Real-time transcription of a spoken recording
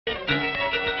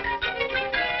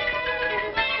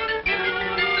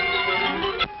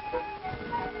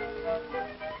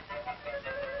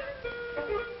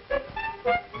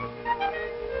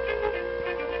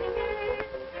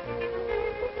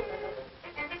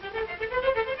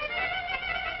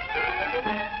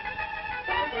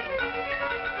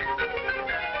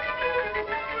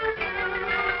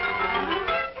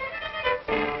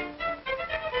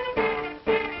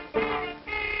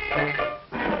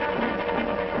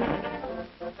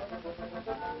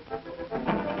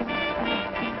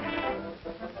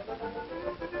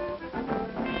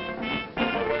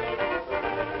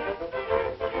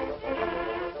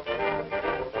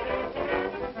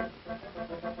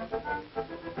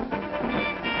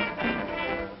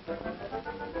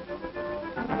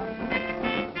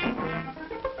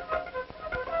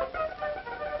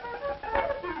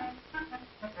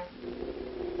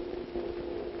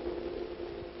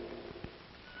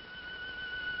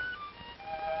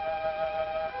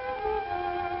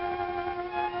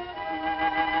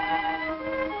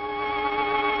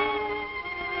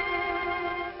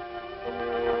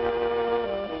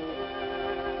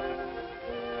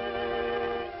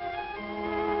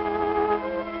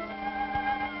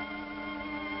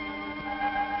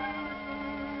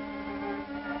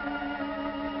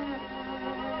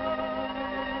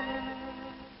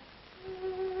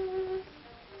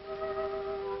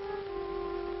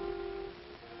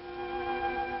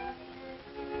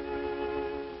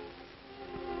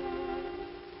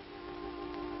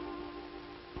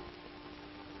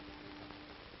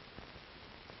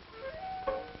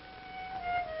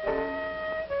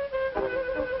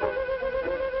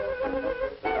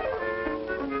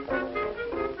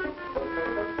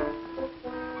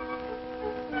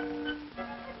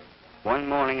One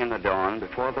morning in the dawn,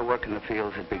 before the work in the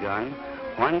fields had begun,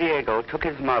 Juan Diego took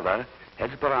his mother,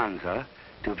 Esperanza,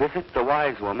 to visit the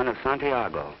wise woman of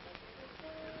Santiago.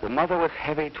 The mother was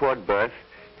heavy toward birth,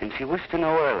 and she wished to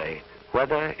know early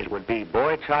whether it would be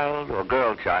boy child or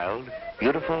girl child,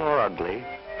 beautiful or ugly,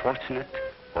 fortunate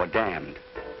or damned.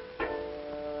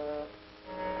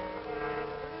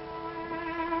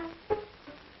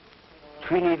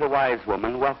 Trini, the wise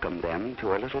woman, welcomed them to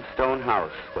her little stone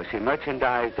house where she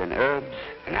merchandised in herbs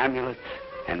and amulets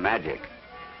and magic.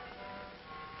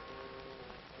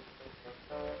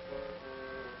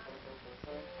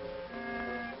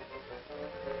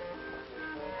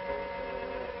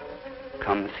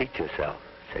 Come seat yourself,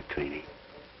 said Trini.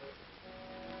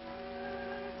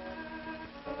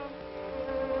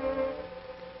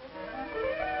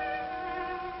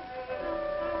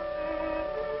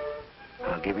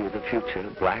 I'll give you the future,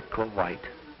 black or white.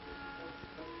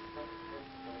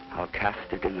 I'll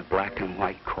cast it in the black and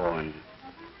white corn.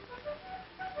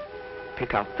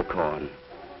 Pick out the corn,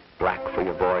 black for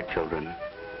your boy children,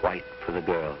 white for the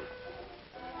girls.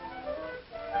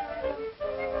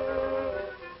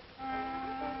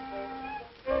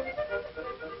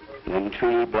 Then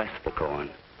Trini blessed the corn.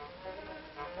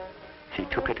 She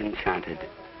took it enchanted,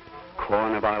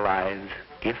 corn of our lives,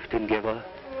 gift and giver,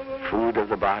 food of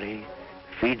the body,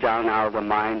 feed down now the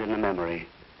mind and the memory.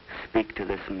 Speak to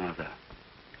this mother.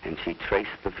 And she traced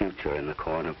the future in the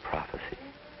corn of prophecy.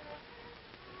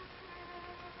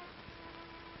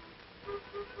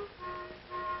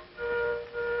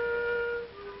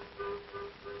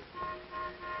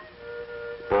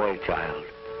 Boy child,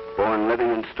 born living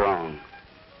and strong.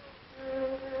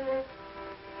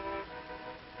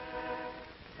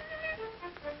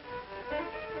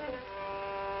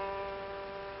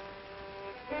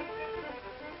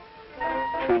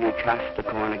 Trini cast the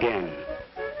corn again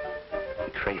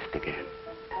and traced again.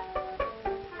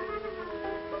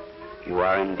 You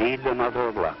are indeed the mother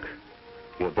of luck.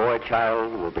 Your boy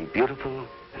child will be beautiful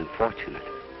and fortunate.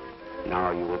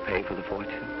 Now you will pay for the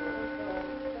fortune.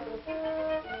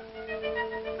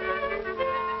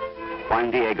 Juan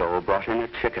Diego brought in a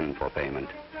chicken for payment.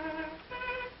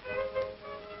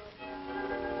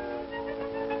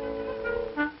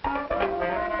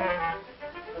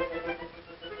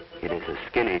 It is a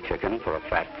skinny chicken for a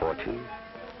fat fortune.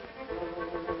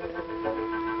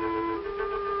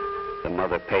 The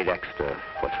mother paid extra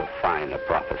for so fine a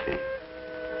prophecy.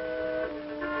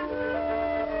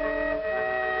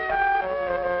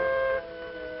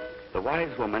 The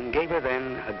wise woman gave her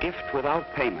then a gift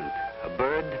without payment, a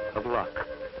bird of luck,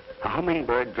 a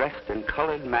hummingbird dressed in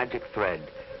colored magic thread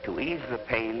to ease the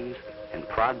pains and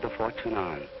prod the fortune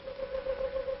on.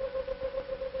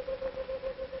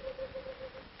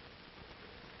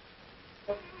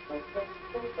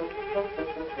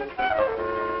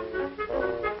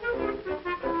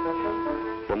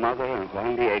 The mother and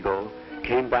Juan Diego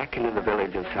came back into the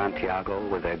village of Santiago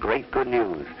with their great good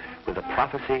news, with a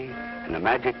prophecy and a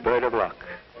magic bird of luck.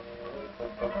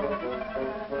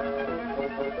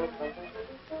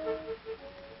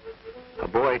 A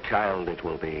boy child it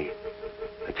will be,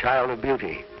 a child of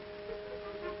beauty.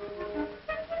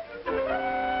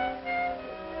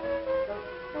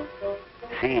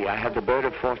 See, I have the bird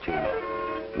of fortune.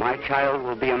 My child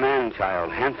will be a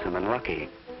man-child, handsome and lucky.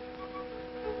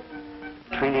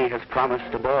 Trini has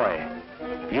promised a boy,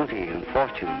 beauty and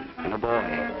fortune and a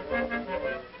boy.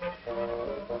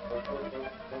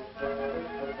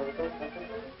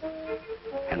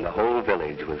 And the whole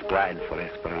village was glad for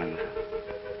Esperanza.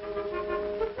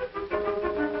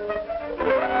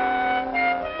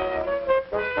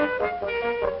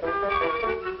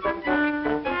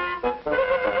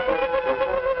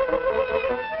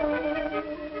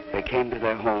 They came to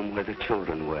their home where the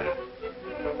children were.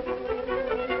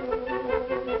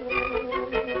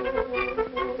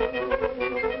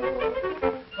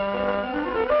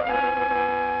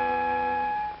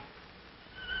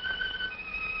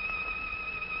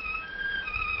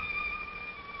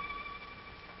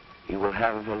 You will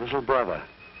have a little brother,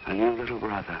 a new little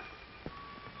brother.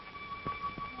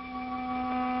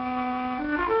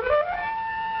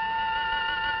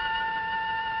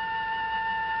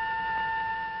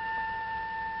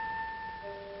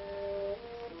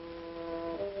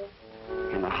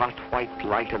 In the hot white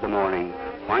light of the morning,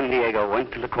 Juan Diego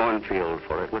went to the cornfield,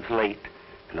 for it was late,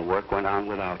 and the work went on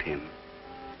without him.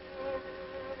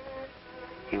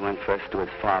 He went first to his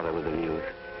father with the news.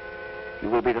 "You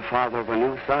will be the father of a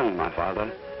new son, my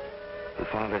father." The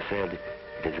father said,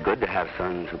 "It is good to have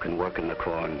sons who can work in the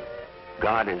corn.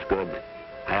 God is good.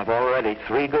 I have already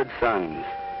 3 good sons,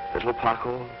 little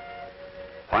Paco,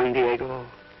 Juan Diego,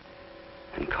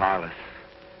 and Carlos.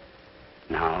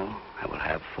 Now I will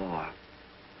have 4.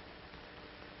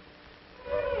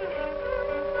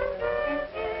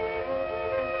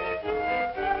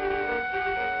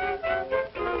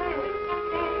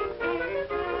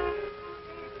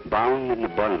 Bound in the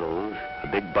bundles, a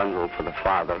big bundle for the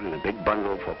father and a big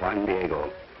bundle for Juan Diego.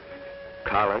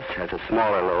 Carlos has a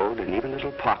smaller load, and even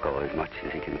little Paco as much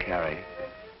as he can carry.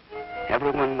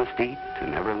 Everyone must eat,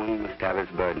 and everyone must have his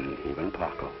burden, even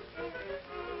Paco.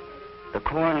 The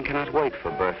corn cannot wait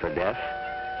for birth or death.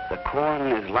 The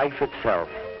corn is life itself,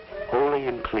 holy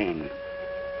and clean.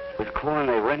 With corn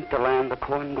they rent the land the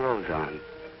corn grows on.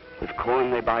 With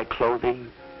corn they buy clothing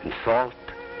and salt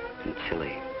and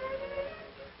chili.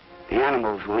 The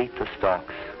animals will eat the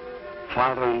stalks.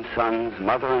 Father and sons,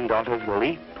 mother and daughters will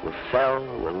eat, will sell,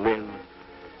 will live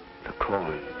the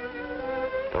corn.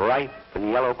 The ripe and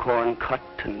yellow corn cut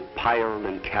and piled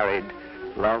and carried,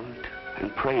 loved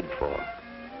and prayed for.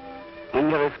 When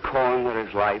there is corn, there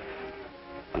is life.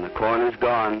 When the corn is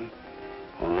gone,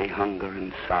 only hunger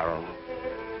and sorrow.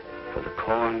 For the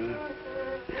corn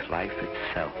is life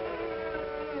itself.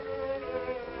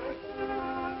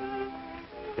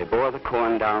 They bore the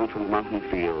corn down from the mountain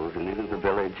fields and into the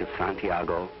village of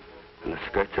Santiago on the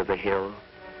skirts of the hill,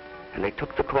 and they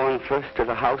took the corn first to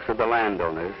the house of the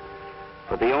landowners,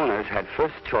 for the owners had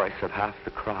first choice of half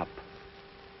the crop.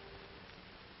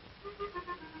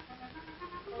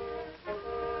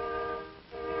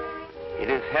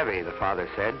 "It is heavy," the father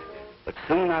said, "but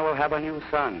soon I will have a new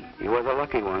son. You are the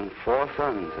lucky one, 4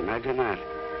 sons, imagine that.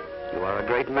 You are a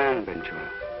great man, Ventura."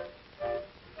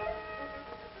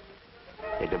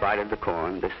 They divided the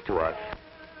corn, this to us.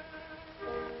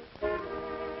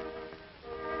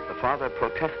 The father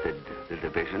protested the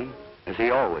division, as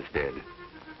he always did.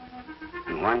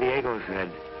 And Juan Diego said,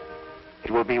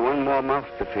 "It will be 1 more mouth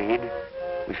to feed.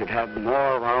 We should have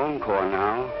more of our own corn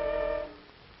now."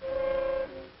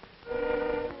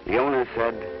 The owner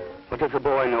said, "What does a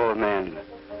boy know of men?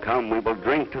 Come, we will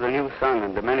drink to the new son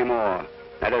and to many more.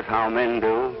 That is how men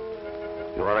do.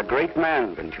 You are a great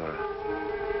man, Ventura."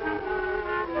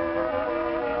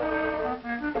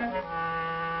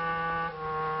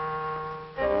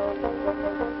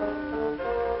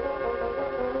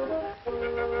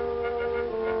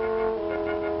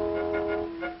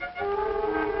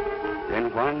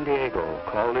 Juan Diego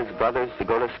called his brothers to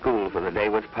go to school, for the day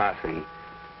was passing,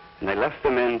 and they left the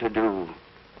men to do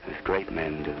as great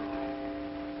men do.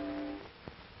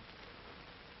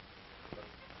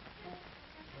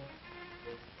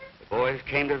 The boys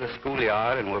came to the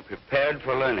schoolyard and were prepared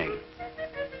for learning.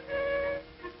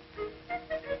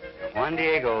 Juan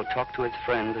Diego talked to his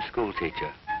friend, the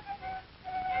schoolteacher.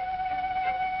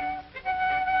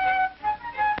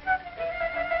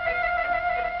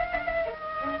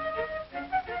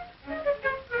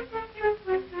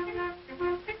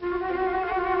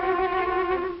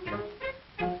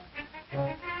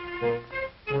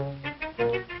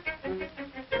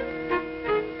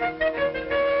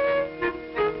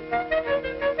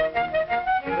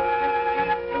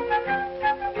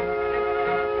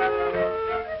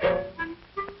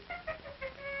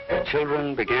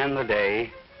 children began the day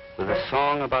with a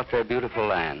song about their beautiful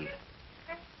land.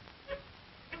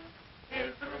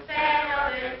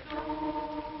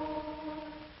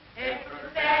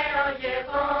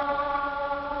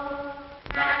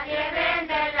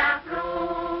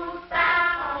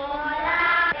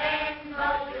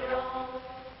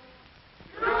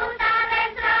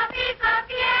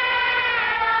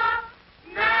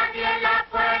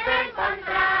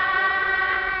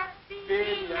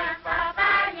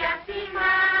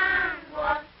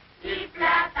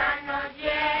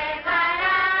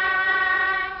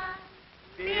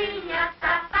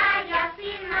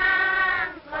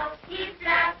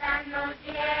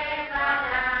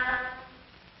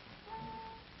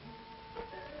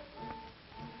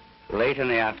 Late in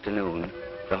the afternoon,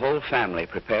 the whole family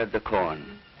prepared the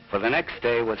corn, for the next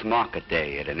day was market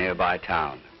day at a nearby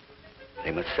town.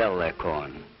 They must sell their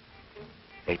corn.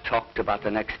 They talked about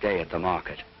the next day at the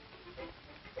market.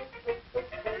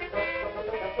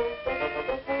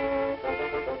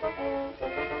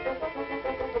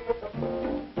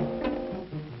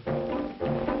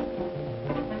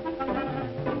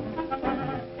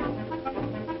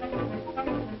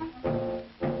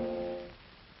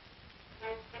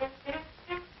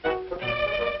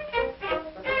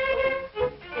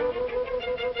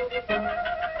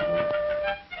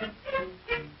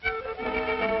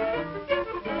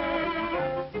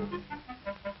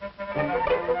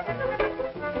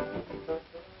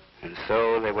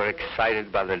 So they were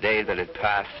excited by the day that had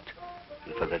passed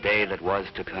and for the day that was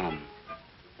to come.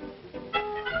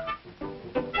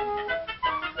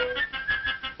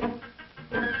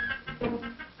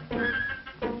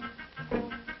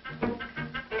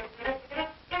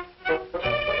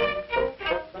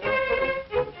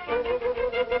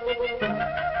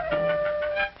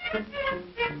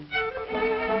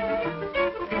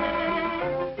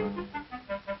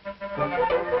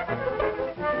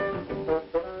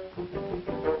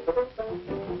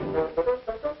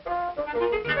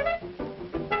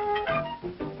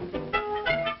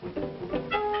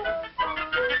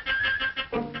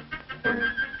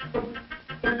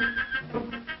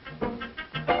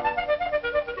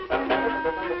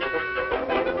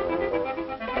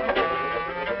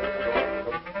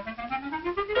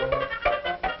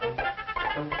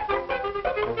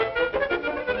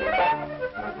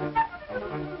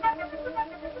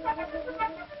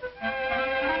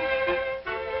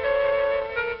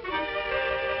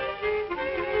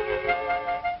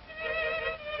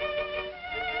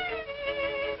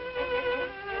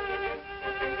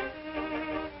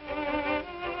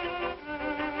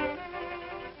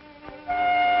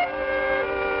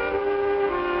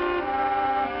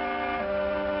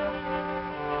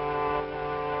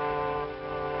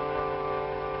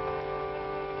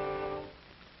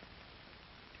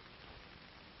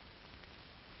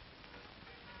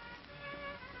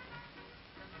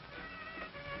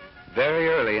 Very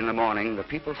early in the morning, the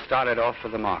people started off for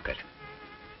the market.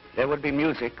 There would be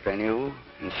music, they knew,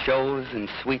 and shows and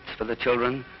sweets for the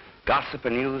children, gossip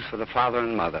and news for the father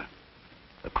and mother.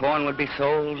 The corn would be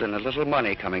sold and a little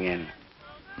money coming in.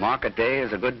 Market day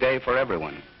is a good day for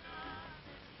everyone.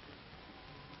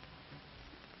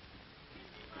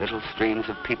 Little streams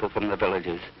of people from the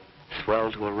villages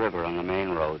swelled to a river on the main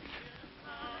roads.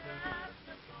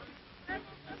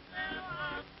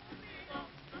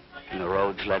 And the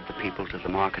roads led the people to the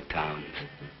market towns.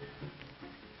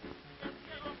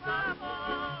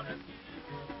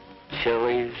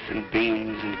 Chilies and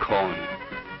beans and corn.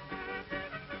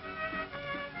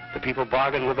 The people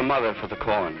bargained with the mother for the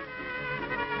corn.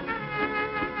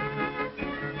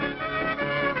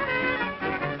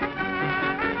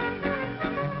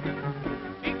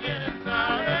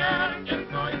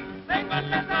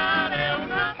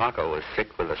 Paco was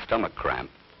sick with a stomach cramp,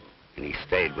 and he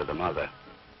stayed with the mother.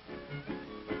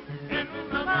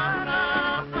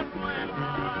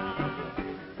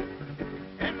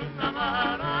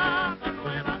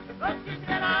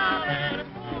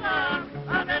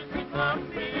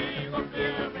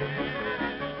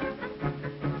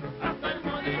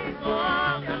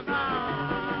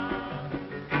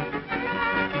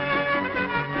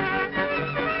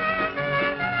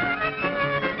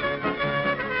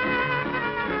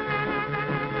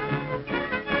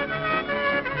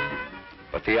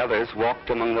 But the others walked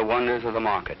among the wonders of the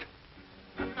market.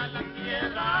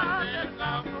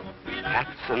 Hats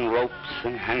and ropes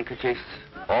and handkerchiefs,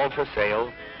 all for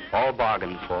sale, all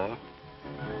bargained for.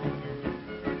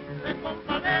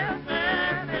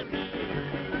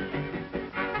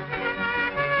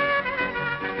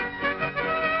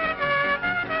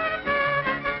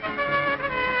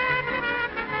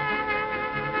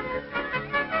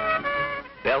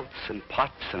 Belts and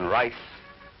pots and rice,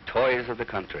 toys of the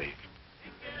country.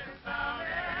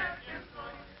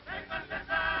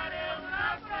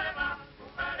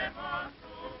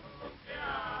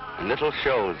 And little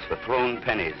shows for thrown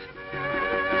pennies.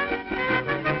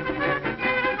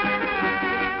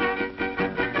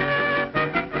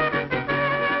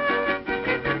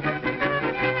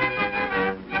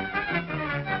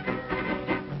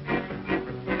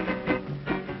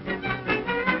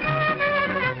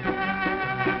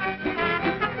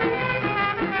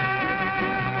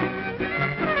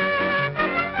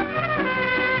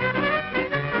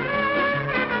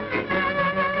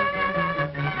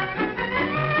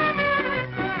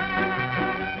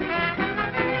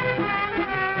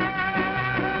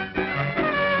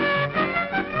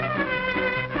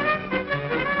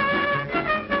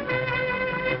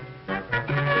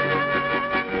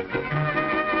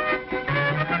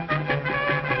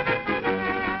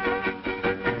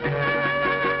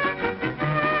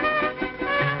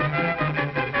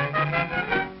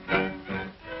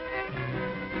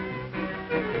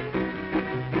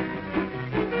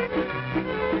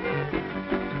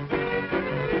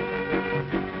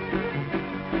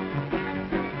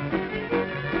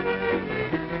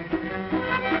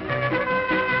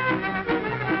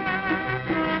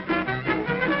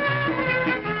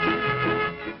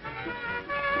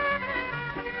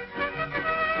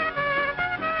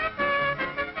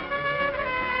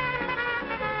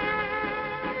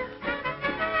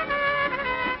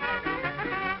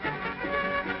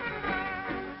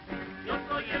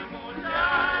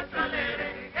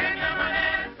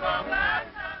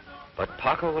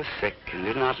 Paco was sick and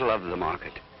did not love the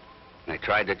market. And I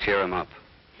tried to cheer him up.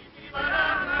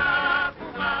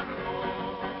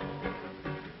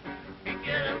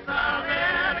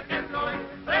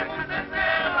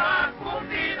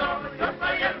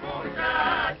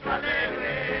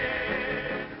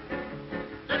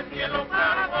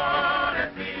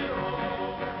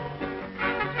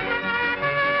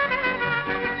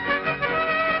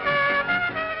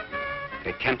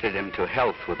 I tempted him to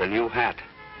health with a new hat.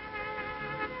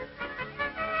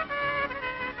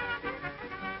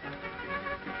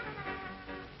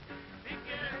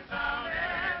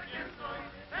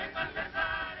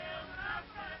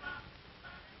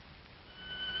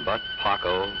 But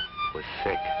Paco was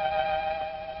sick.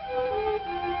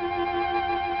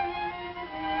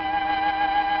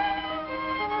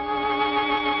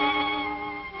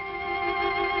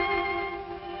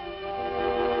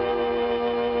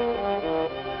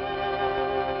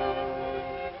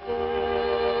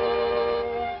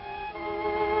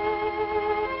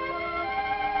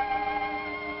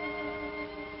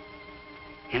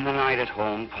 In the night at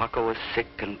home, Paco was sick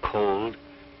and cold,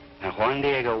 and Juan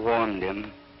Diego warmed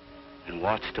him and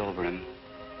watched over him.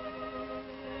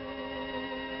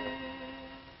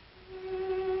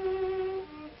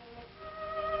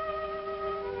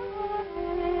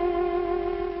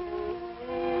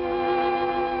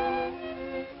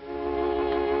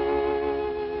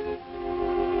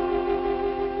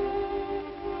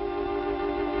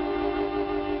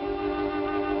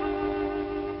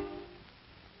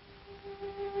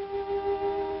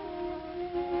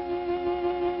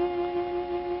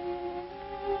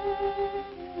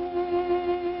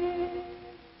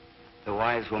 The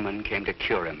wise woman came to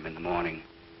cure him in the morning.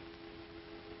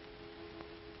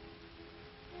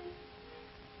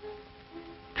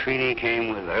 Trini came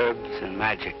with herbs and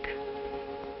magic.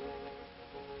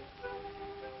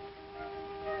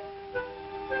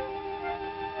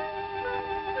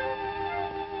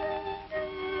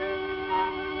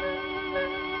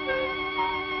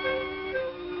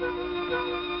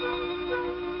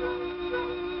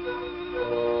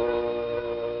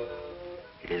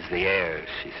 It is the airs,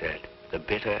 she said. The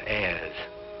bitter airs.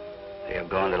 They have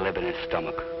gone to live in his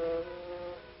stomach.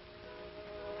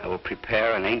 I will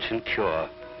prepare an ancient cure.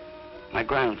 My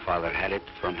grandfather had it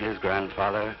from his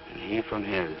grandfather, and he from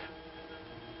his.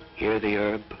 Here the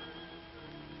herb,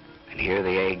 and here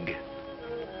the egg.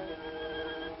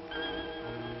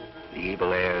 The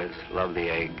evil airs love the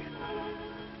egg.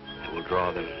 I will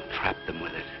draw them, trap them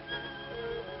with it.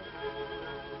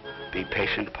 Be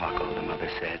patient, Paco, the mother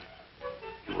said.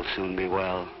 You will soon be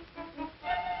well.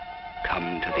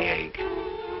 Come to the egg.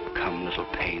 Come, little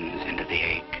pains, into the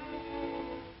egg.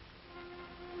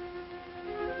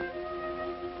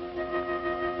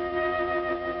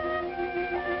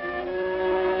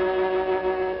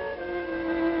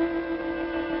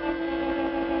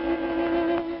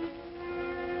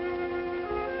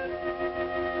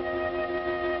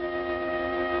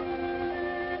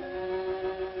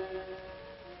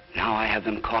 Now I have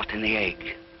them caught in the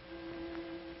egg.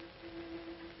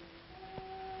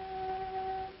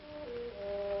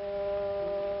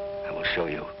 show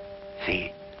you.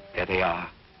 See, there they are.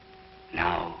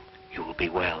 Now you will be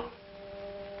well.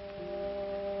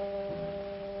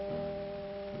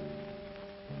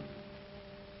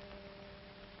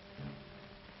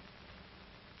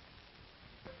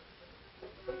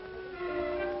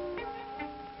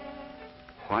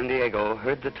 Juan Diego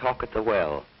heard the talk at the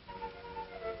well,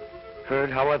 heard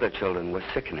how other children were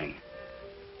sickening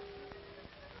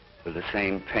with the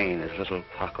same pain as little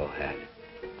Paco had.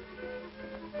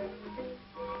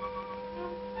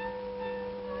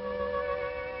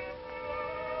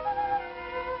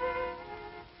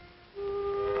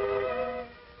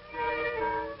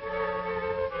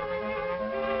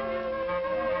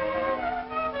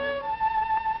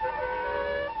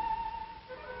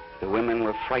 The women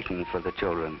were frightened for the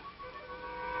children.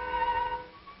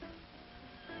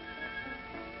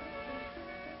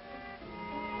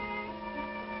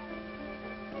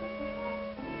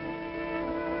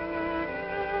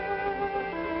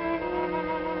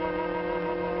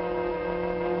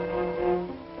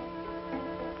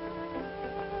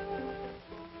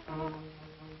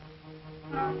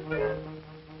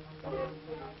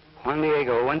 Juan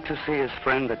Diego went to see his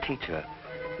friend, the teacher,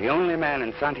 the only man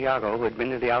in Santiago who had been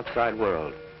to the outside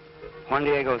world. Juan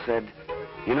Diego said,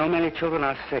 "You know, many children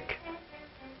are sick."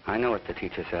 "I know it," the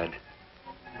teacher said.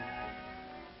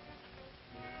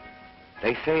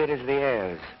 "They say it is the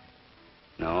airs."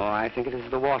 "No, I think it is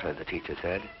the water," the teacher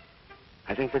said.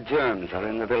 "I think the germs are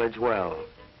in the village well."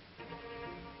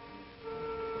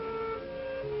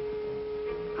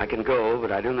 "I can go,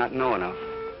 but I do not know enough.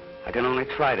 I can only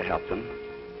try to help them."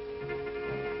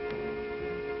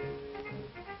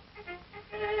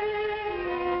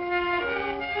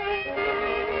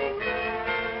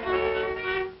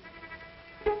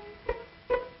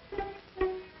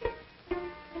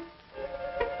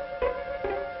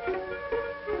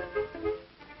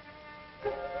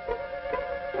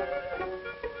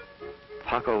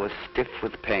 Paco was stiff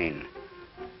with pain.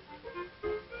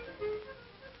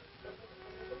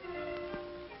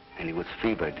 And he was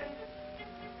fevered.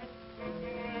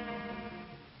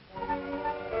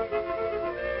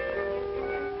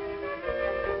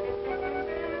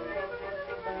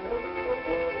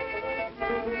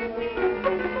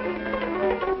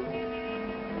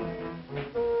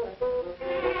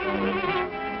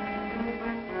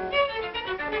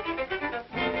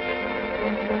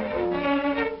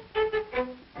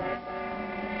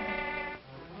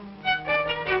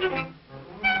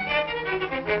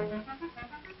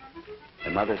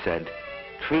 The mother said,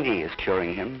 "Trini is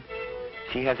curing him.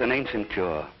 She has an ancient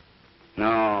cure."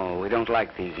 "No, we don't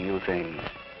like these new things.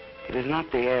 It is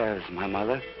not the airs, my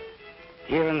mother.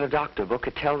 Here in the doctor book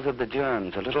it tells of the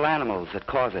germs, the little animals that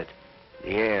cause it.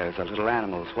 The airs are little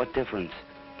animals. What difference?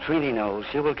 Trini knows.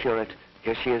 She will cure it.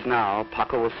 Here she is now.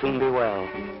 Paco will soon be well."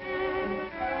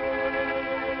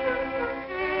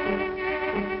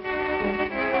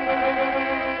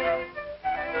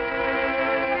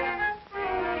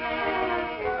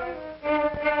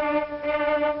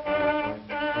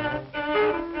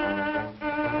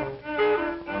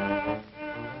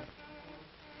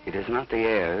 "It is not the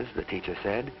airs," the teacher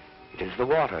said. "It is the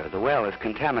water. The well is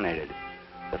contaminated."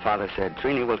 The father said,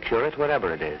 "Trini will cure it,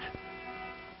 whatever it is."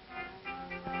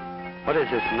 What is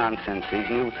this nonsense, these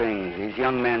new things, these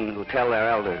young men who tell their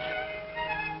elders?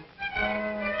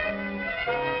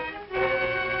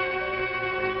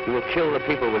 You will kill the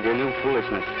people with your new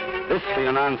foolishness. This for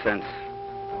your nonsense.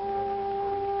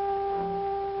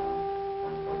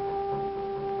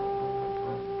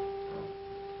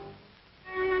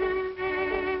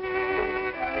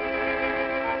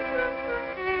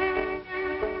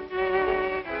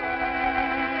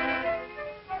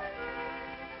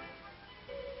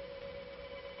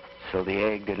 So the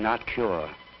egg did not cure.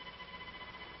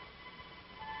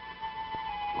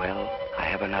 Well, I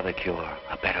have another cure,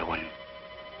 a better one.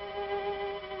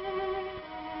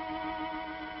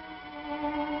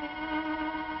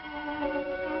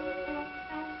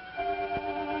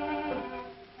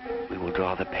 We will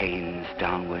draw the pains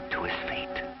downward to his feet.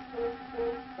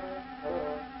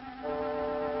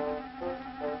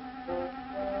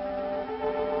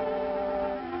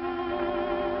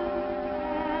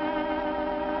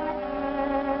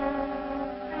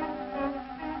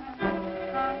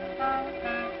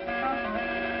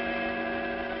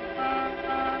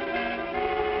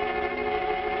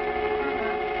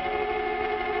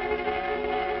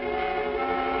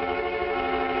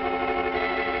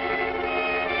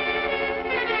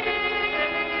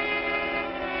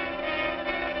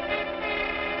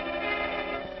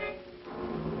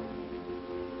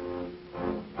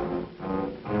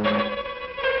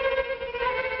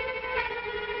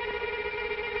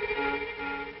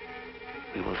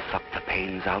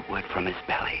 outward from his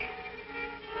belly.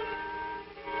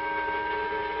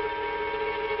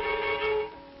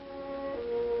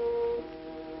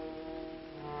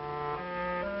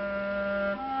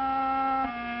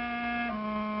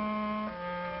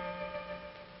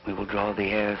 We will draw the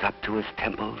hairs up to his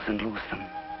temples and loose them.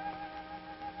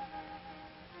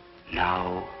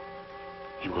 Now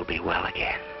you will be well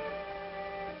again.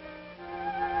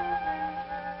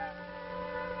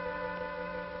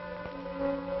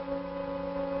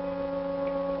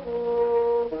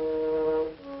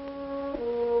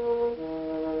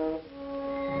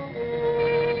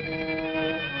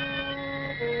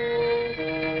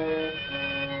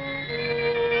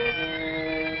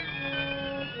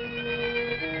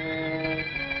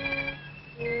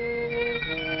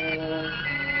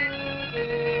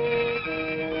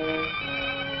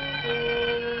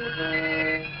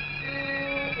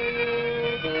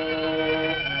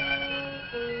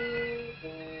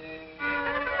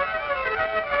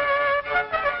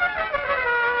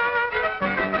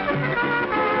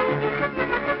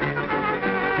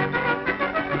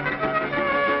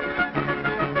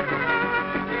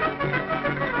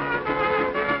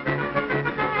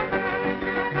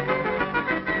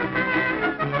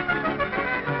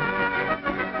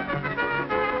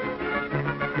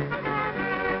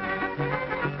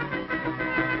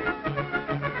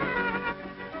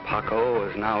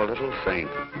 Now a little saint,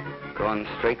 gone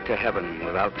straight to heaven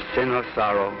without sin or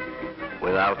sorrow,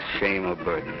 without shame or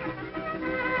burden.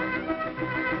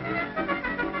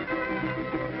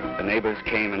 The neighbors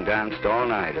came and danced all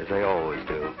night, as they always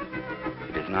do.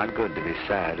 It is not good to be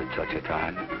sad at such a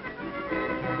time.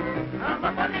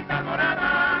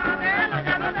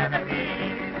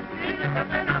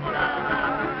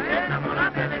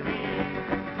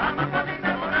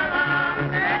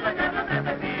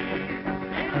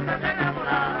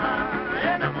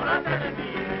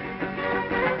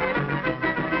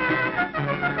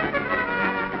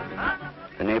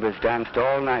 The neighbors danced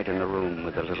all night in the room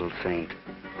with the little saint.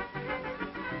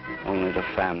 Only the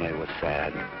family was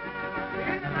sad.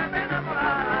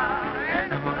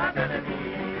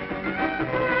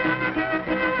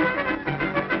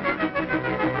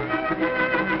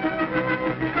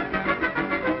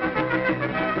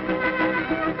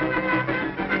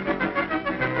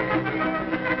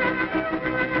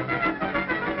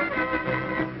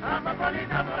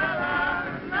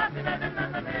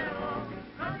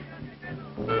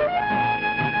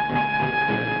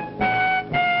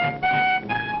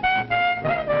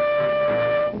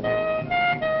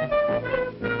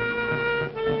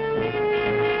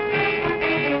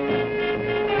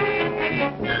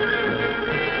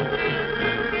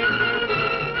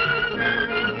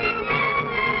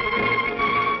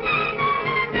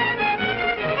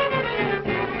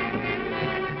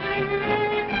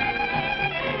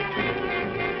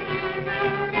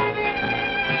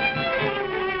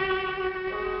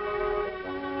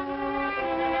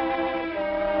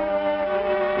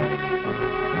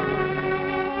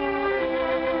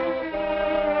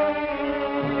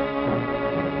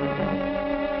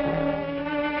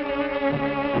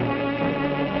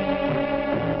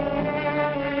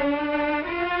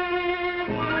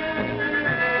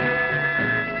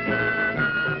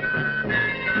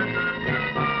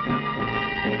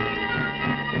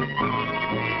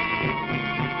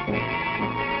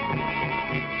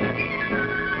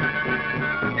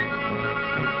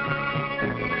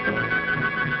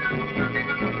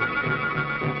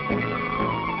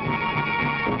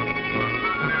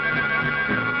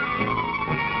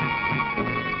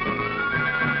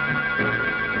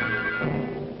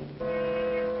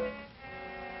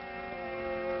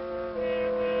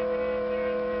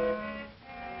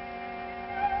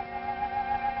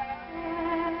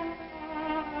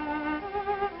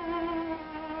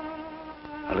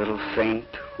 A little saint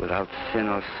without sin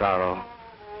or sorrow,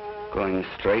 going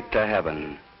straight to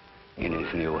heaven in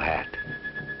his new hat.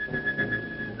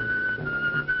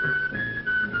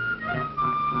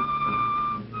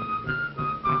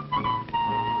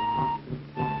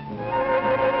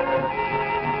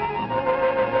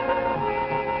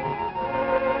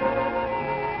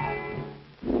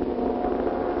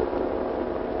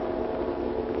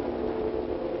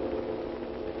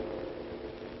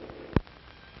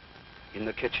 In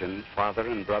the kitchen, father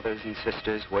and brothers and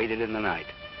sisters waited in the night.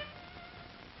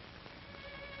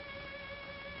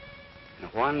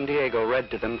 And Juan Diego read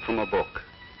to them from a book.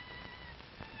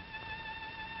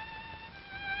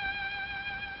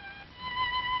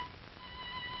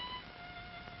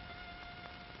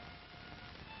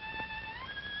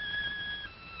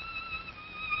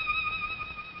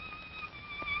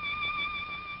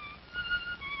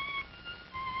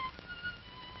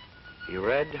 He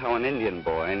read how an Indian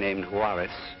boy named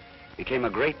Juarez became a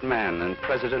great man and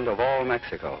president of all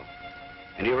Mexico.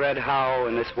 And he read how,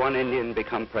 in this one Indian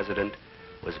become president,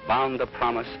 was bound the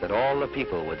promise that all the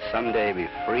people would someday be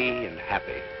free and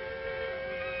happy.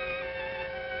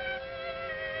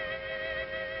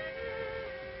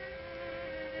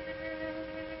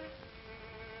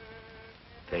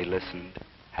 They listened,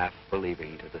 half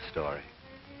believing to the story.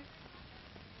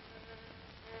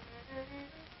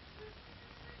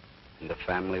 And the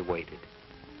family waited.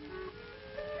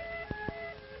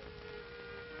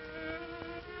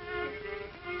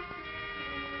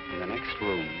 In the next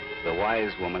room, the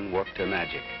wise woman worked her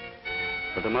magic.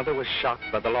 For the mother was shocked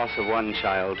by the loss of one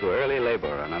child to early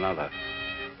labor on another.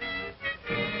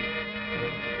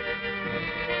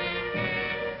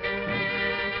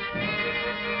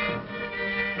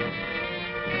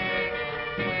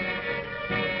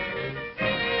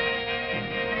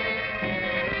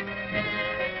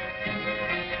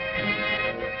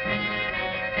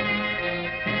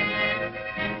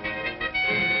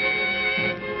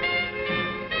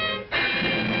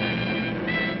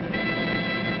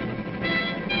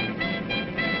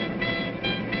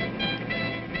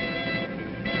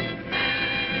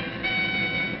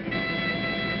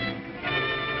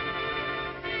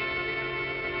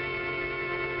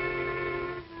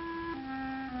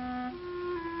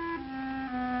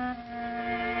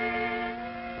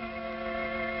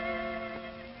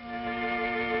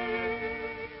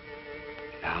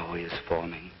 Now he is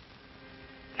forming.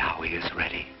 Now he is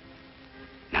ready.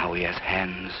 Now he has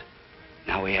hands.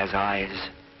 Now he has eyes.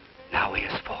 Now he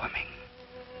is forming.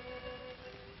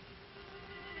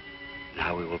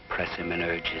 Now we will press him and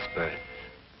urge his birth.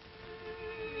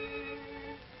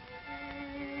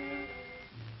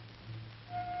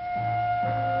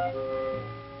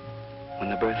 When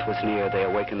the birth was near, they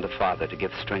awakened the father to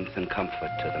give strength and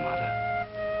comfort to the mother.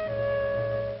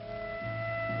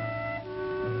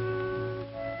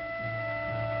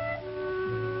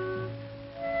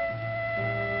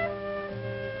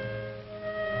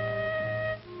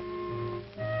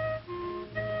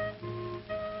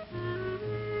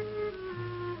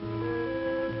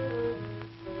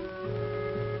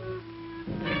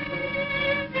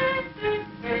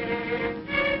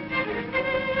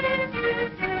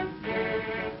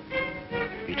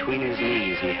 Between his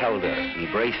knees, he held her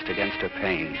and braced against her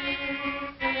pain.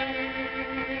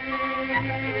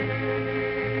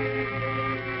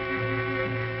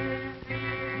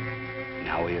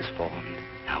 Now he is formed.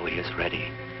 Now he is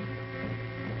ready.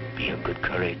 Be of good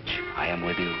courage. I am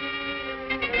with you.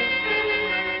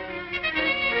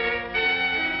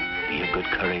 Be of good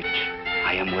courage.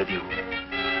 I am with you.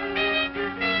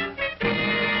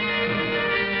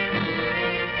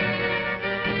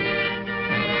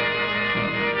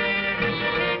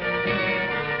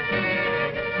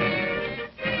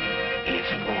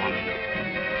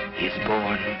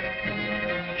 Born.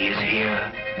 He is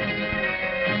here.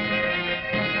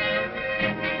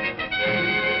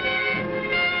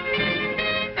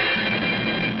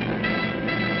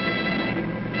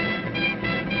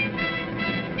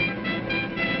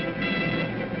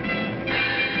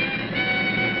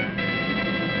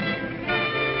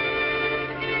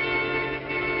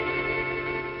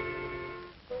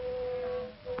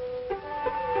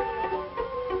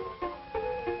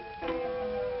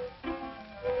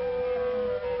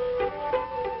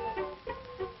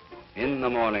 In the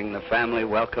morning, the family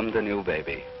welcomed the new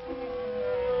baby.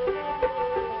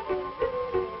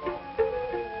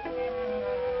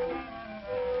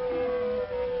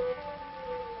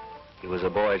 He was a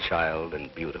boy child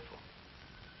and beautiful.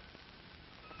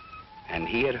 And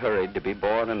he had hurried to be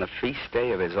born on the feast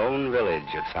day of his own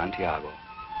village of Santiago.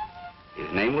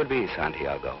 His name would be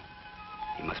Santiago.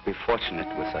 He must be fortunate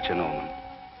with such an omen.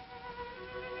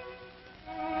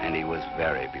 And he was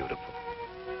very beautiful.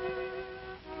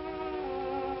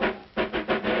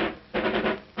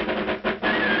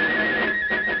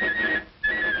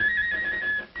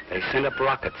 They sent up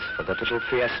rockets for the little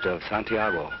fiesta of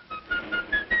Santiago.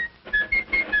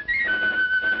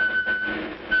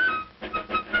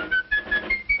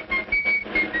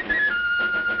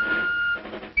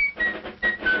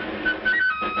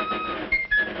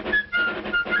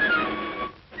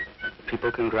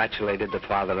 People congratulated the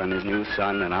father on his new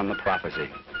son and on the prophecy.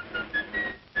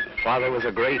 The father was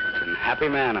a great and happy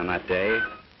man on that day.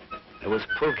 There was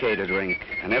pulque to drink,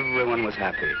 and everyone was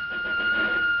happy.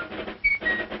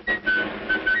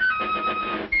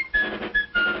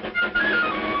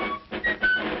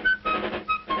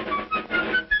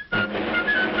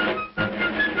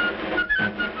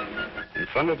 In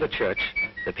front of the church,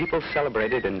 the people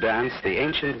celebrated and danced the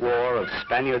ancient war of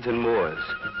Spaniards and Moors.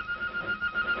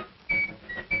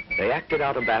 They acted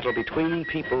out a battle between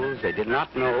peoples they did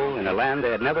not know, in a land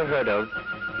they had never heard of,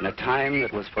 in a time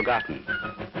that was forgotten.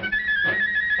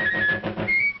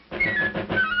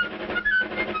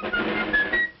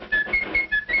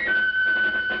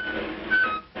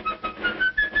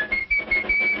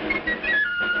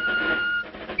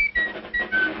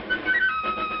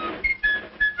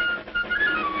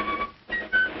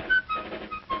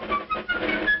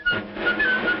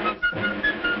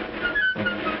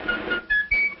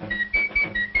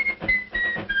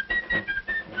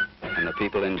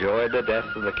 People enjoyed the death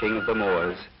of the king of the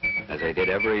Moors, as they did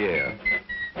every year.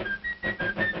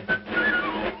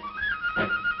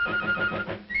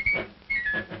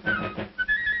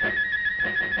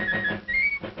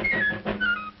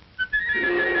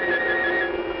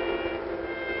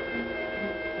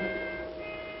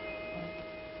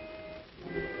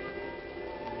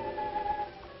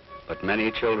 But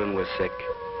many children were sick,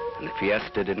 and the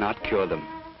fiesta did not cure them.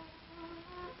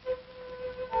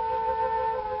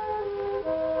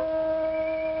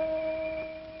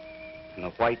 And the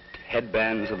white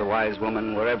headbands of the wise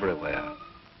woman were everywhere.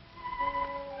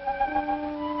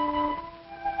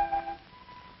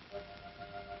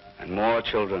 And more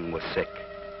children were sick,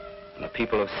 and the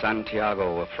people of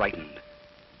Santiago were frightened.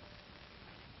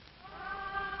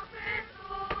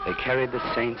 They carried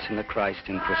the saints and the Christ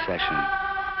in procession.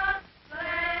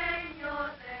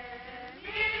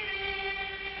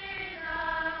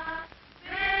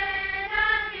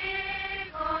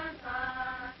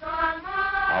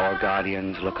 Our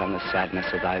guardians, look on the sadness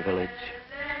of thy village.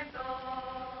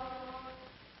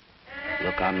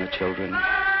 Look on the children.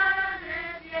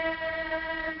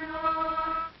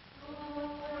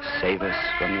 Save us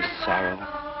from this sorrow.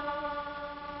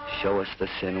 Show us the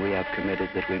sin we have committed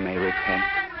that we may repent.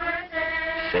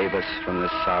 Save us from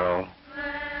this sorrow.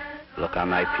 Look on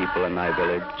thy people and thy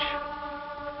village.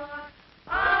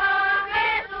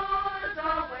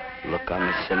 Look on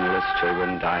the sinless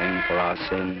children dying for our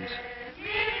sins.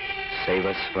 Save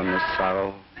us from this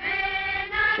sorrow.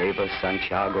 Save us,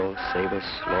 Santiago. Save us,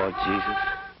 Lord Jesus.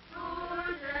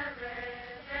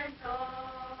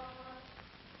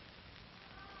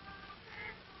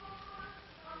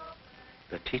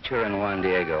 The teacher in Juan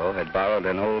Diego had borrowed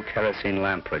an old kerosene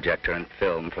lamp projector and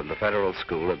film from the federal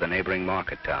school of the neighboring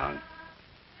market town.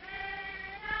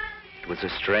 It was a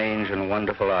strange and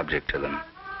wonderful object to them,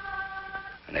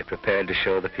 and they prepared to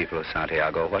show the people of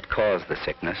Santiago what caused the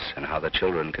sickness and how the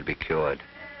children could be cured.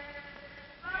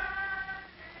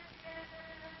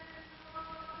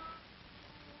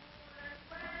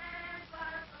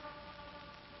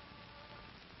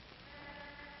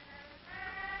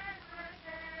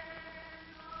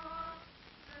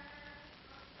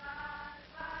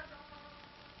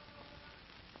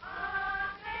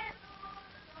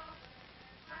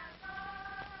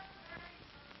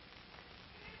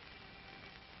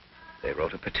 They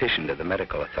wrote a petition to the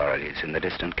medical authorities in the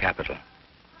distant capital.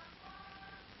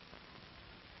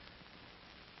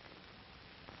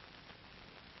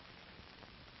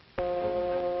 The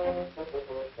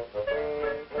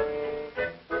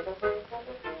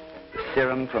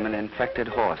serum from an infected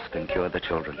horse can cure the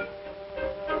children.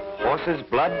 Horse's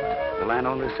blood, the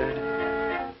landowner said.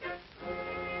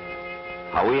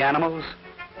 Are we animals?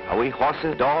 Are we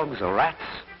horses, dogs, or rats?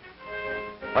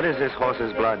 What is this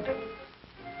horse's blood?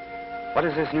 What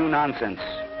is this new nonsense?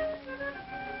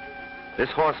 This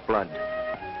horse blood.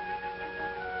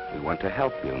 We want to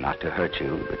help you, not to hurt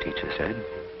you, the teacher said.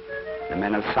 The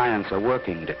men of science are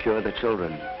working to cure the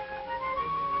children.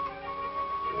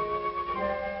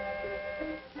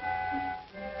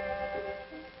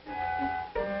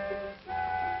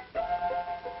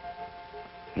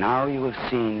 Now you have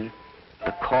seen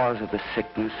the cause of the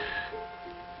sickness,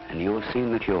 and you have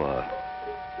seen the cure.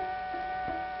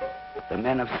 The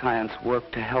men of science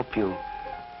work to help you.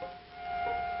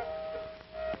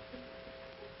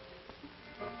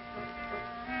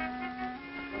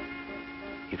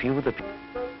 If you were the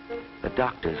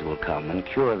doctors will come and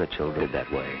cure the children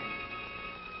that way.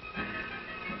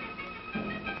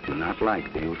 Do not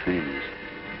like the new things.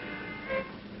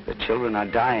 The children are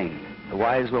dying. The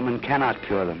wise woman cannot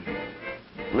cure them.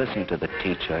 Listen to the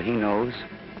teacher. He knows.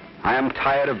 I am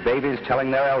tired of babies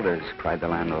telling their elders, cried the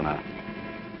landowner.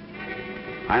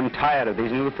 I'm tired of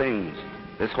these new things,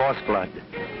 this horse blood.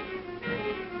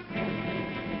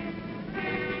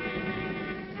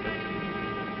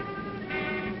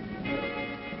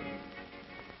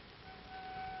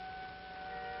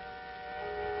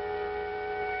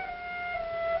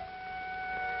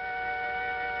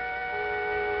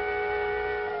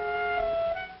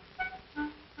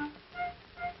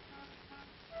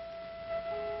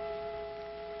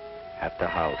 At the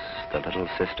house, the little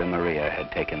sister Maria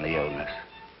had taken the illness.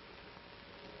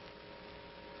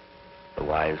 The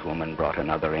wise woman brought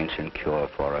another ancient cure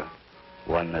for her,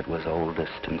 one that was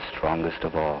oldest and strongest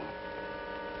of all,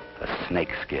 a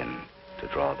snakeskin to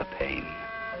draw the pain.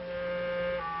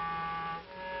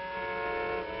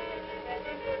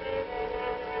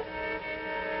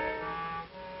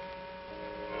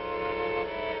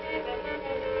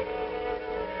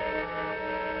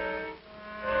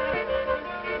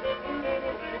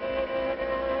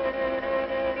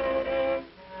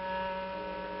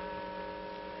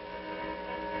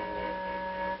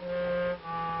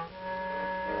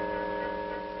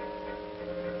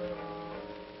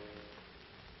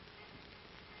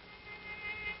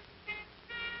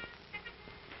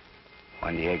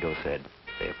 Juan Diego said,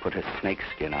 "They have put a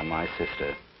snakeskin on my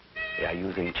sister. They are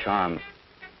using charm.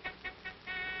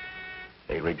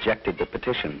 They rejected the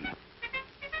petition."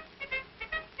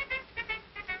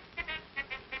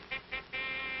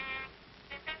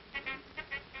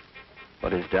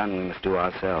 What is done, we must do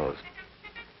ourselves.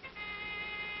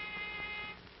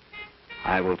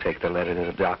 I will take the letter to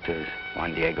the doctors,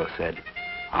 Juan Diego said.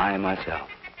 I myself.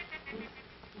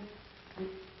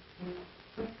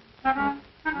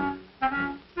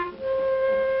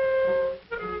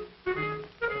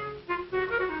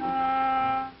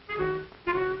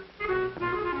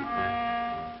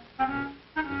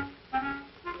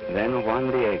 Then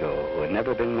Juan Diego, who had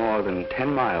never been more than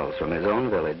 10 miles from his own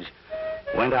village,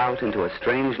 went out into a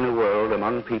strange new world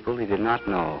among people he did not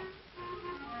know.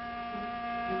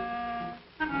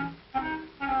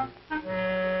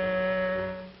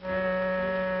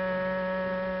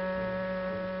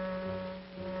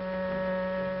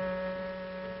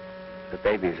 The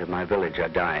babies of my village are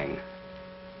dying.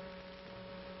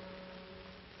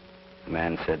 The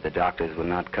man said the doctors would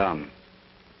not come.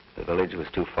 The village was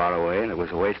too far away and it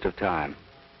was a waste of time.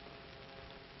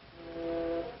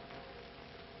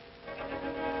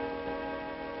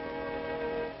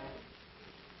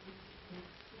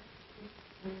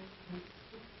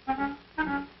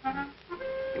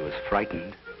 He was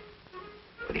frightened,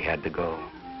 but he had to go.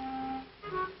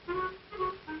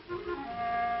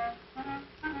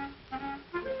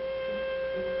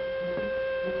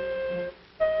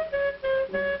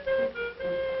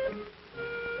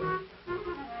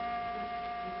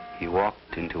 He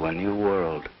walked into a new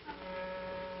world.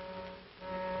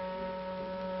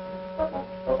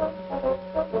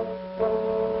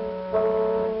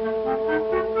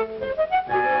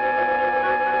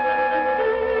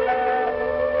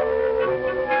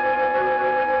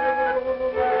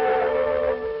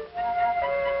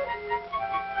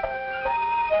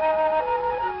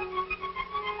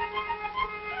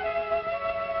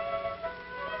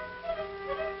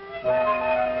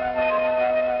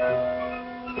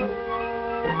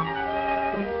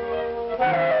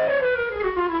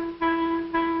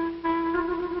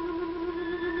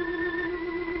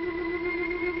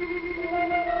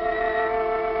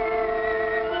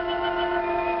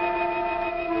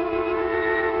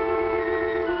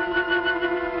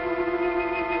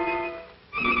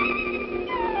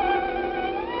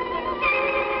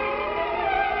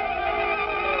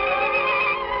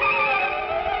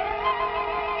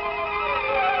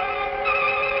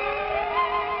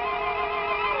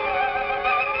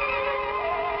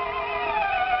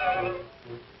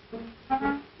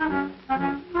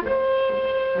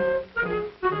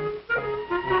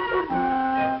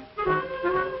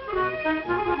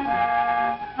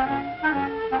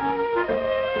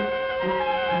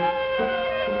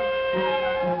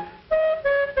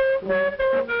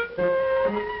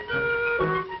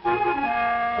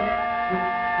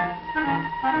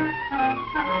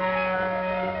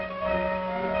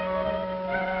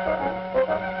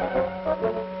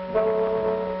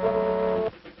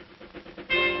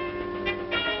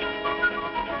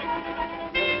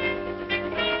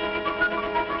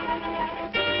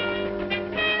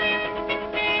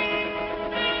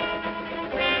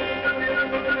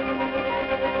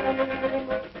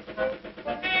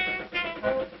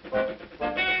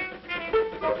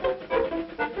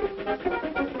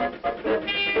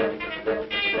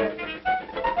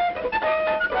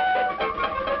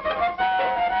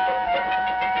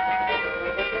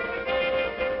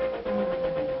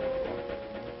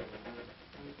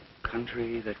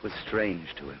 Country that was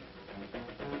strange to him.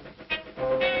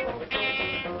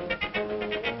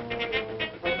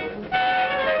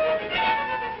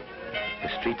 The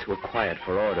streets were quiet,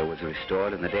 for order was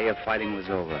restored, and the day of fighting was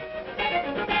over.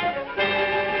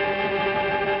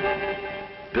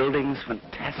 Buildings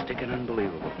fantastic and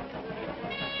unbelievable.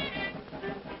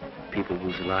 People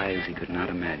whose lives he could not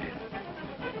imagine.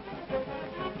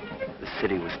 The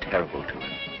city was terrible to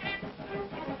him.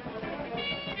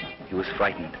 He was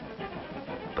frightened,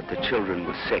 but the children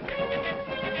were sick.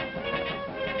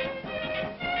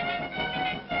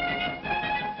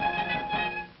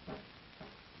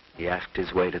 He asked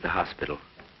his way to the hospital.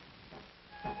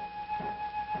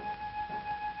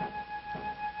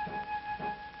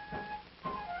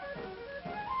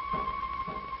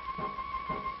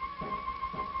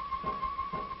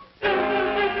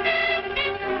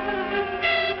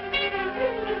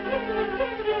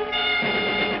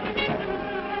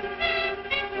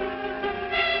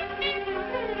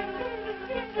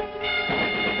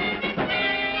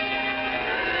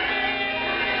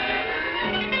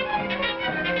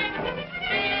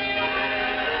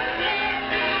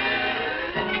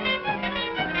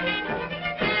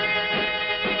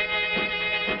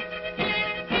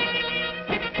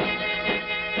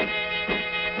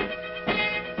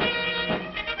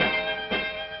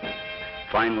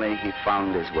 Finally, he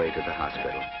found his way to the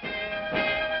hospital.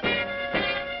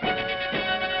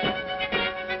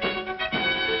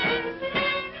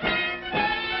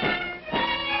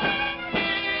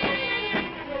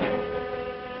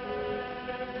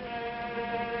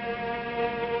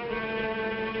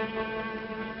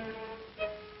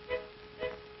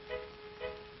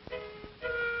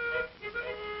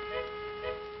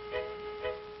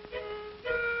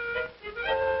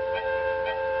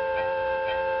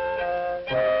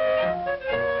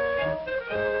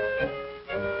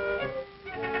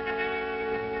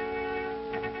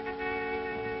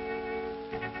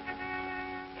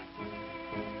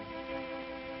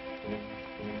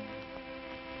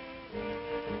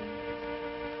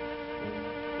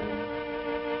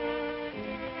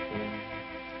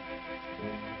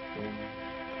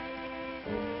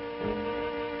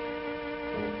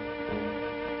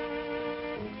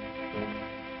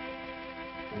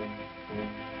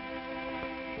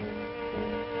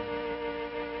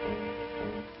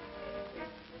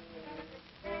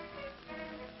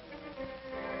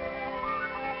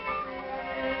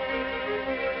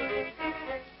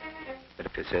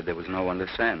 They said there was no one to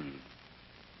send.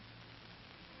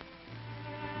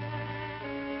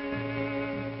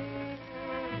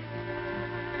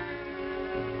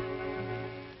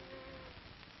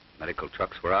 Medical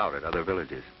trucks were out at other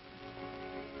villages.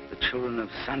 The children of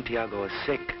Santiago are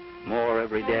sick, more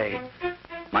every day.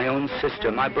 My own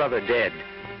sister, my brother dead.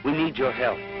 We need your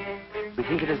help. We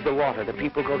think it is the water. The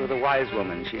people go to the wise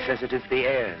woman. She says it is the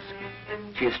airs.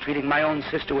 She is treating my own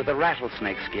sister with a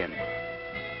rattlesnake skin.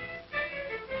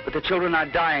 But the children are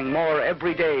dying more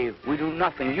every day. We do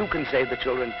nothing. You can save the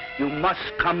children. You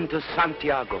must come to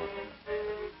Santiago.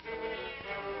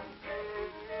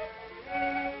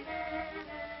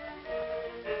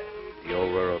 The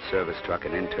old rural service truck,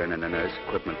 an intern and a nurse,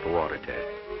 equipment for water test.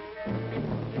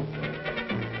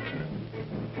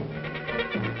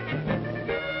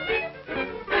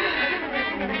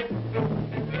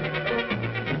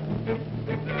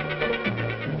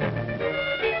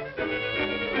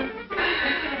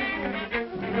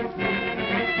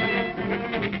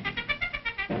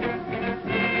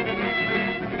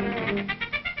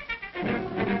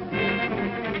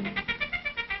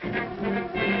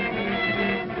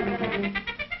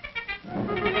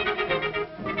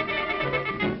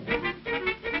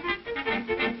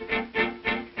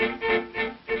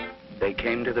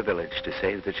 Came to the village to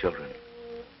save the children.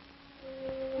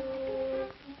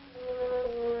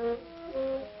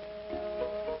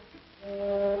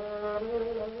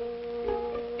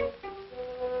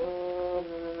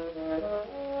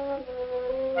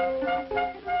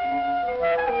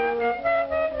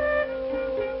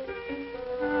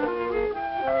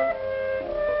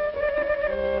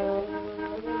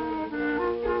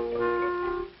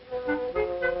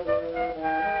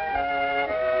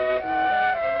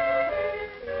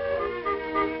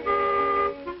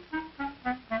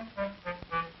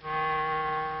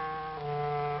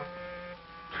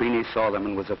 Saw them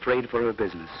and was afraid for her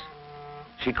business.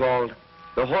 She called,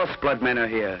 "The Horseblood men are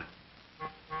here."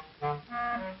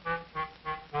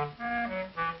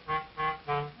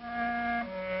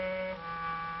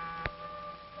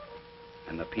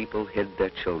 And the people hid their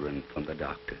children from the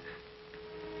doctors.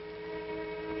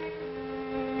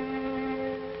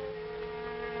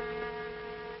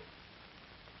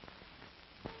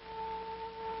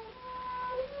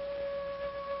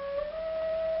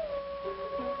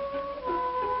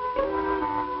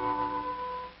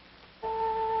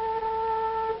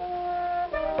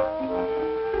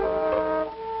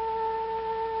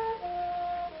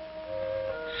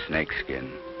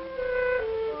 Snakeskin.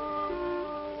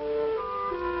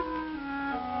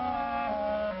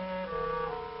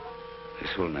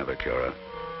 This will never cure her.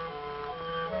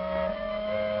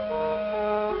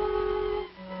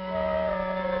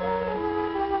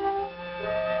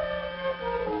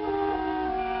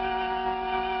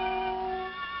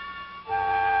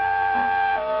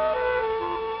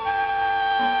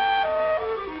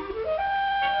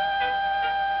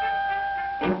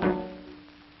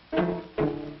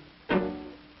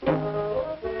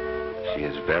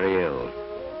 very ill.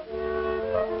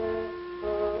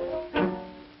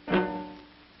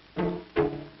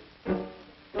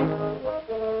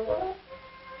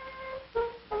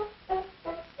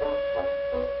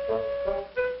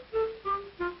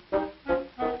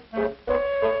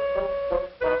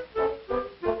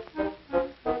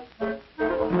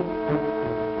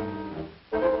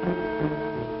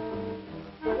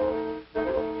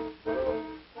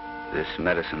 This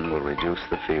medicine will reduce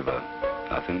the fever,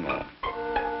 nothing more.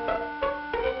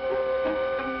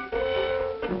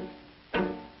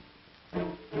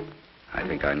 I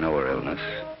think I know her illness,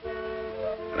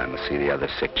 but I must see the other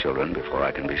sick children before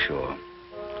I can be sure.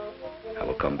 I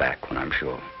will come back when I'm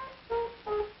sure.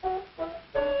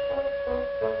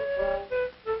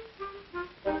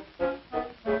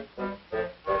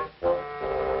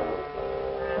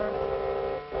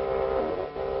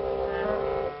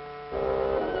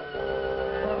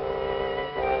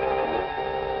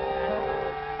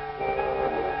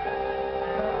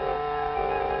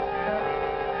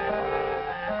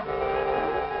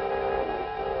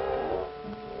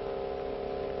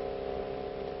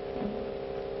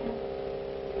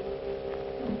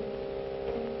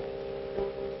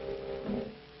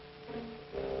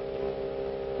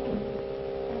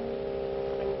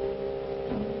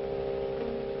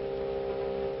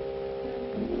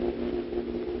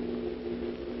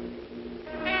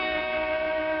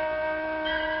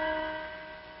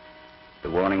 The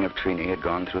warning of Trini had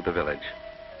gone through the village.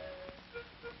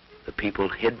 The people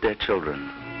hid their children.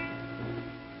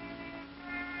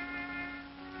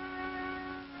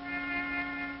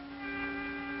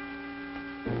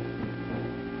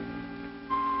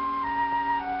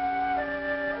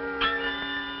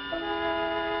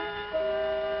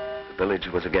 The village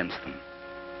was against them.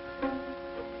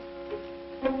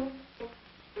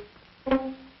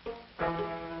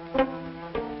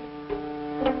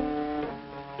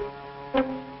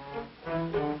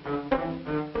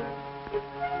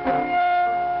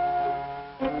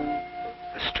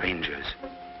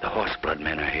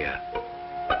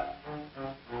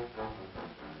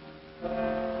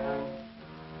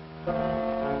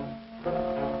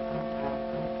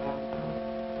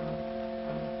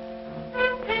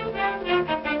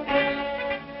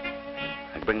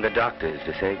 Bring the doctors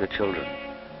to save the children.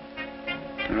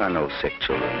 There are no sick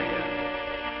children here.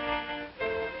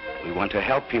 We want to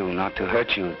help you, not to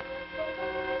hurt you.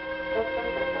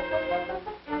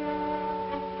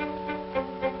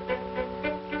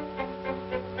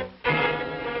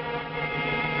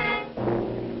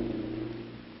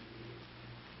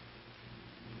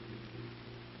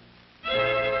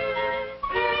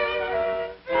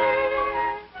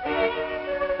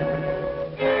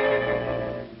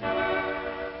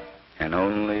 And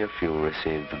only a few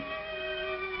received them.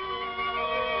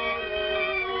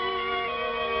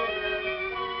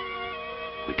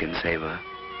 We can save her.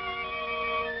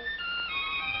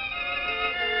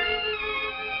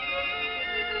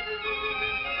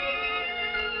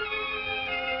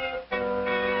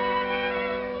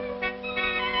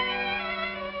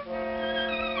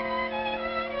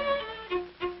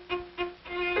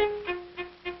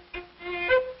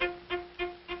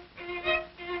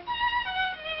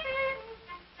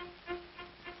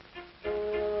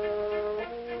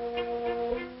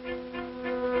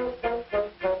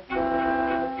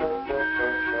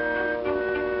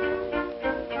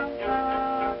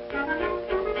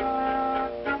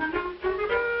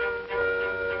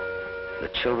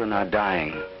 Children are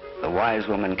dying. The wise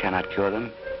woman cannot cure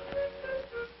them.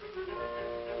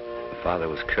 The father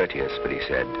was courteous, but he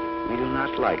said, "We do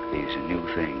not like these new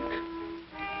things."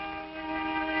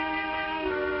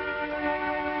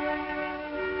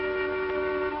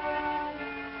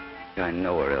 I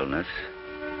know her illness.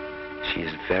 She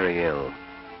is very ill.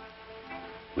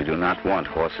 We do not want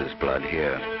horse's blood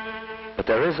here, but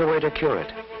there is a way to cure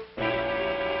it.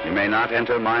 You may not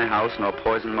enter my house nor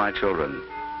poison my children.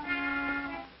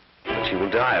 She will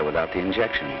die without the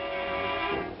injection.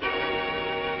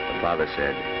 The father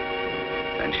said,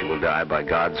 then she will die by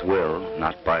God's will,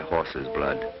 not by horse's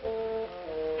blood.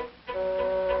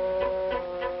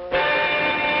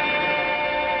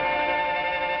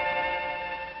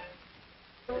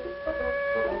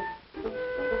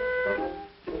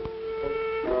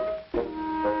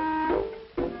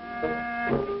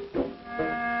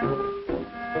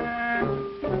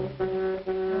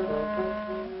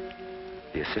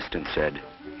 The assistant said,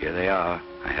 "Here they are.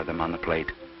 I have them on the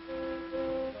plate.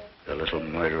 The little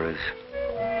murderers."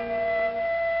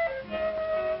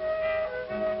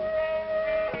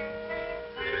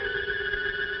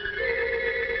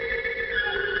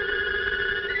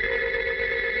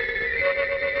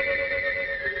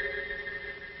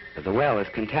 The well is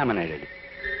contaminated.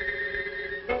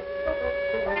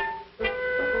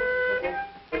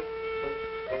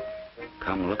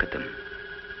 Come look at them.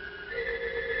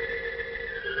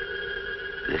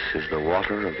 This is the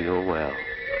water of your well.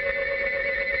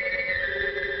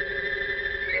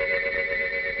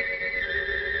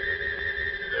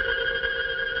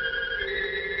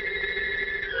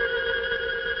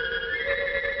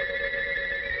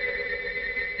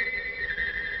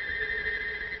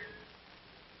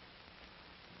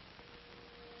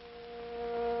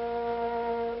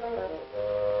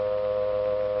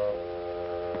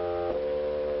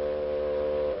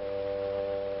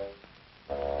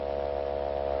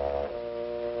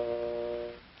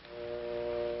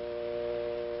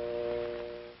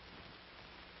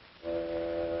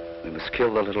 We must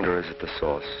kill the little birds at the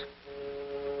source.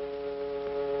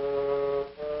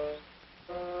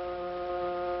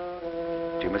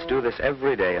 You must do this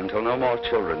every day until no more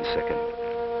children sicken.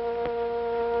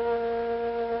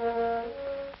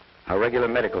 Our regular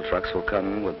medical trucks will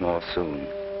come with more soon.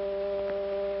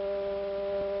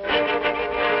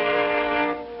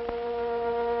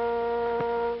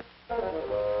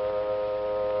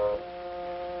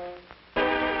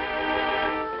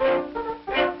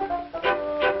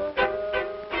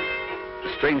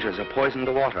 Strangers have poisoned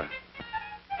the water.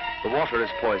 The water is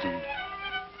poisoned.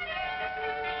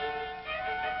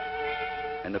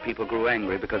 And the people grew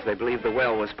angry because they believed the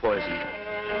well was poisoned.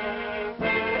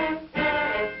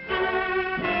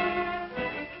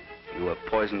 You have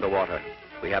poisoned the water.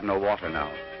 We have no water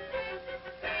now.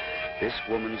 This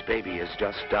woman's baby has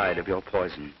just died of your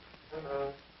poison.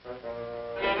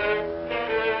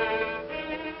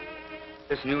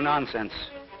 This new nonsense,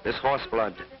 this horse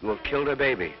blood, you have killed her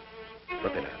baby.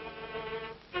 Look at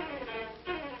her.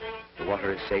 The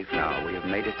water is safe now. We have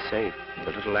made it safe.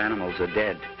 The little animals are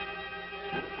dead.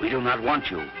 We do not want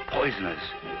you, poisoners.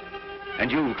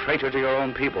 And you, traitor to your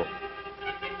own people.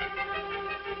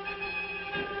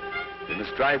 We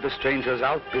must drive the strangers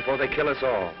out before they kill us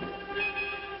all.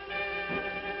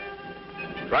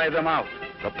 Drive them out,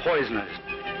 the poisoners.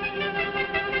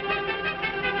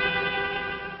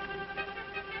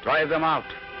 Drive them out.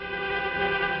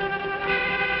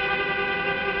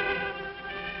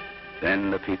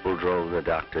 Then the people drove the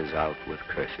doctors out with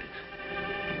curses.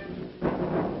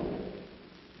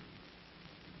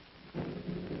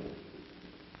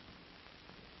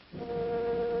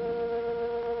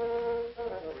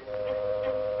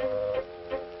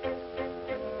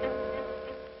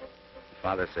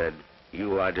 Father said,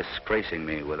 "You are disgracing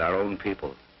me with our own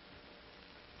people."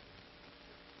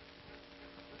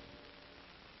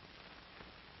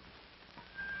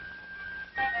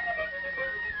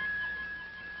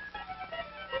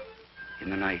 In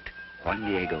the night, Juan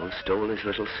Diego stole his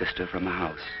little sister from a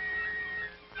house.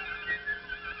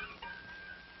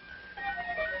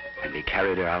 And he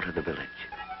carried her out of the village.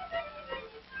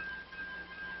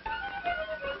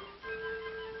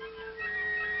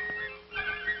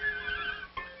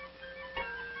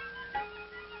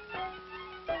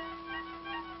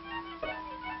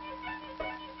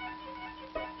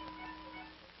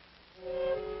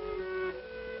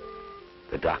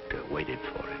 The doctor waited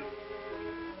for him.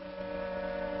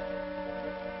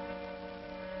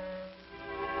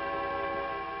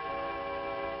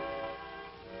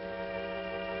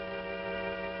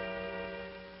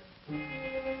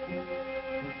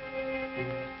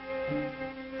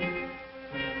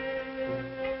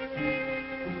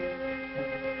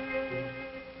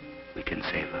 We can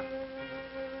save her.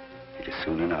 It is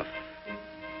soon enough.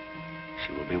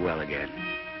 She will be well again.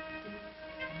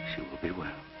 She will be well.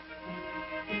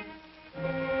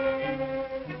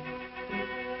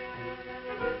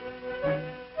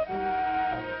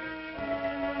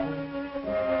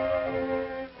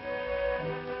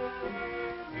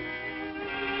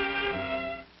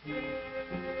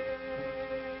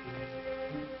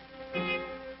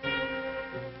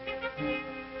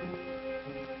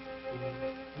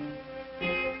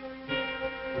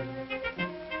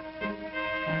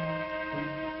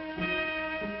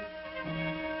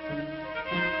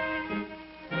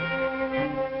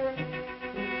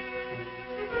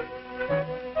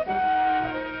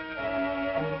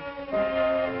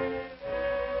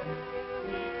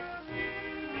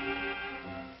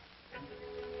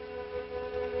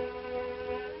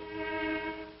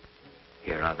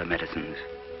 Here are the medicines.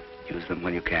 Use them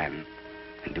when you can.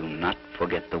 And do not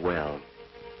forget the well,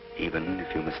 even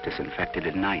if you must disinfect it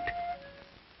at night.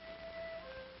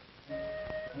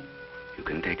 You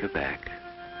can take her back.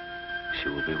 She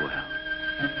will be well.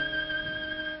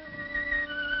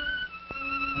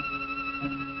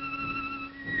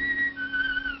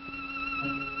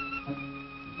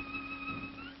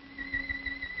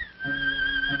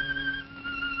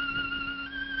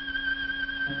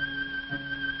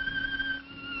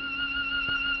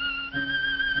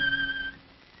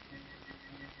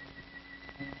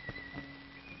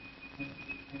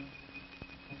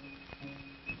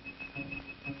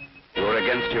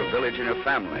 against your village and your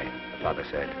family, the father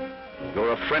said.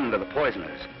 You're a friend of the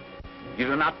poisoners. You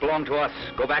do not belong to us.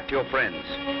 Go back to your friends.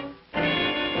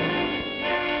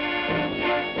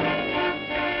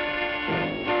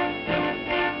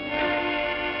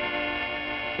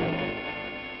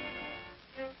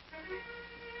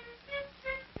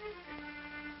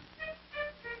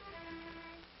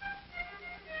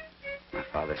 My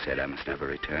father said I must never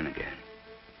return again.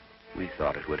 We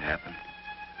thought it would happen.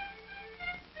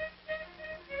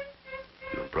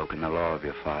 You have broken the law of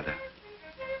your father.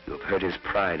 You have hurt his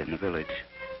pride in the village.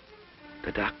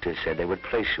 The doctors said they would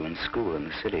place you in school in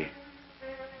the city.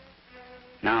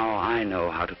 Now I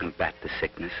know how to combat the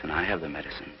sickness, and I have the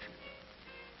medicines.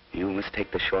 You must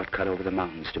take the shortcut over the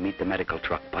mountains to meet the medical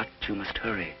truck, but you must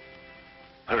hurry.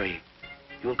 Hurry.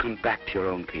 You will come back to your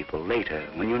own people later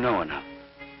when you know enough.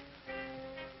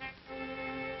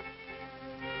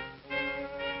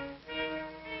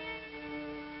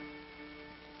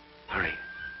 Hurry.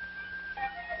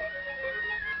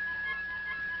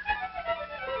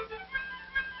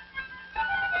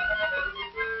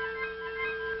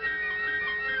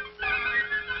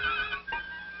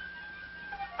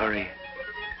 Hurry.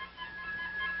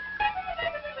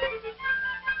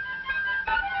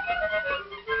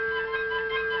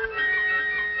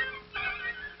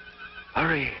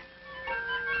 Hurry.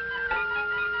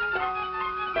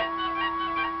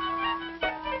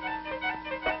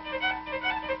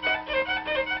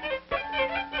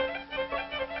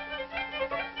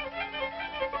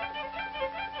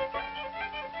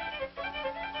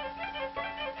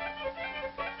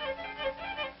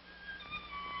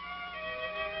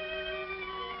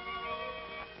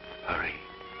 Hurry.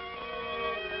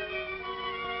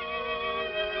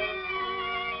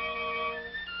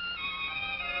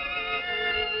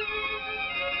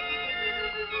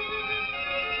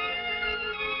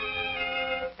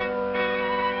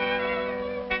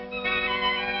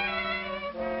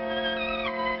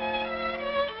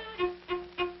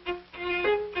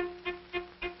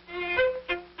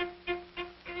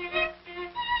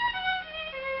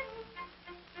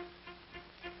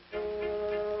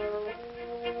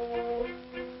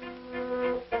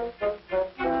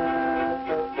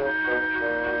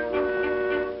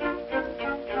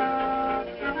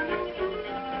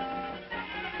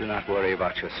 Do not worry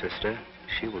about your sister.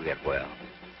 She will get well.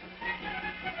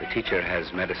 The teacher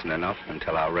has medicine enough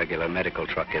until our regular medical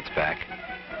truck gets back.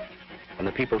 When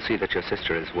the people see that your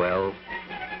sister is well,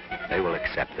 they will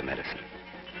accept the medicine.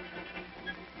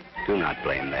 Do not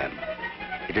blame them.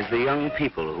 It is the young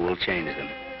people who will change them.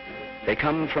 They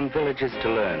come from villages to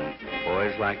learn,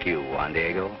 boys like you, Juan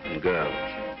Diego, and girls.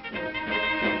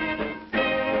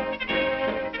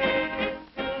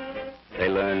 They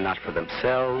learn not for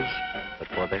themselves, but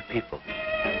for their people.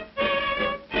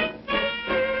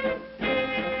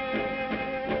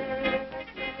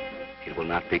 It will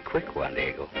not be quick, Juan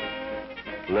Diego.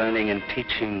 Learning and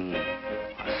teaching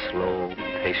are slow,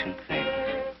 patient things.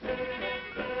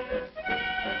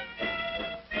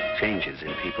 Changes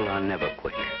in people are never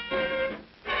quick.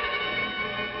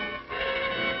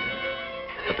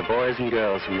 But the boys and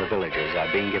girls from the villages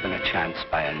are being given a chance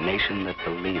by a nation that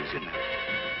believes in them.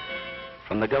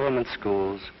 From the government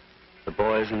schools, the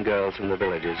boys and girls from the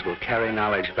villages will carry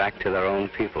knowledge back to their own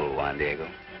people, Juan Diego.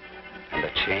 And the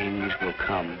change will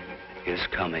come, is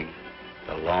coming,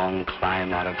 the long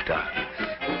climb out of darkness.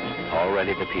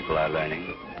 Already the people are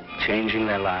learning, changing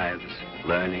their lives,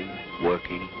 learning,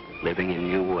 working, living in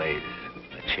new ways.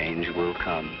 The change will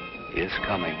come, is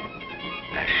coming,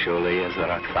 as surely as there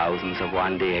are thousands of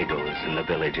Juan Diegos in the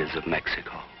villages of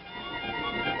Mexico.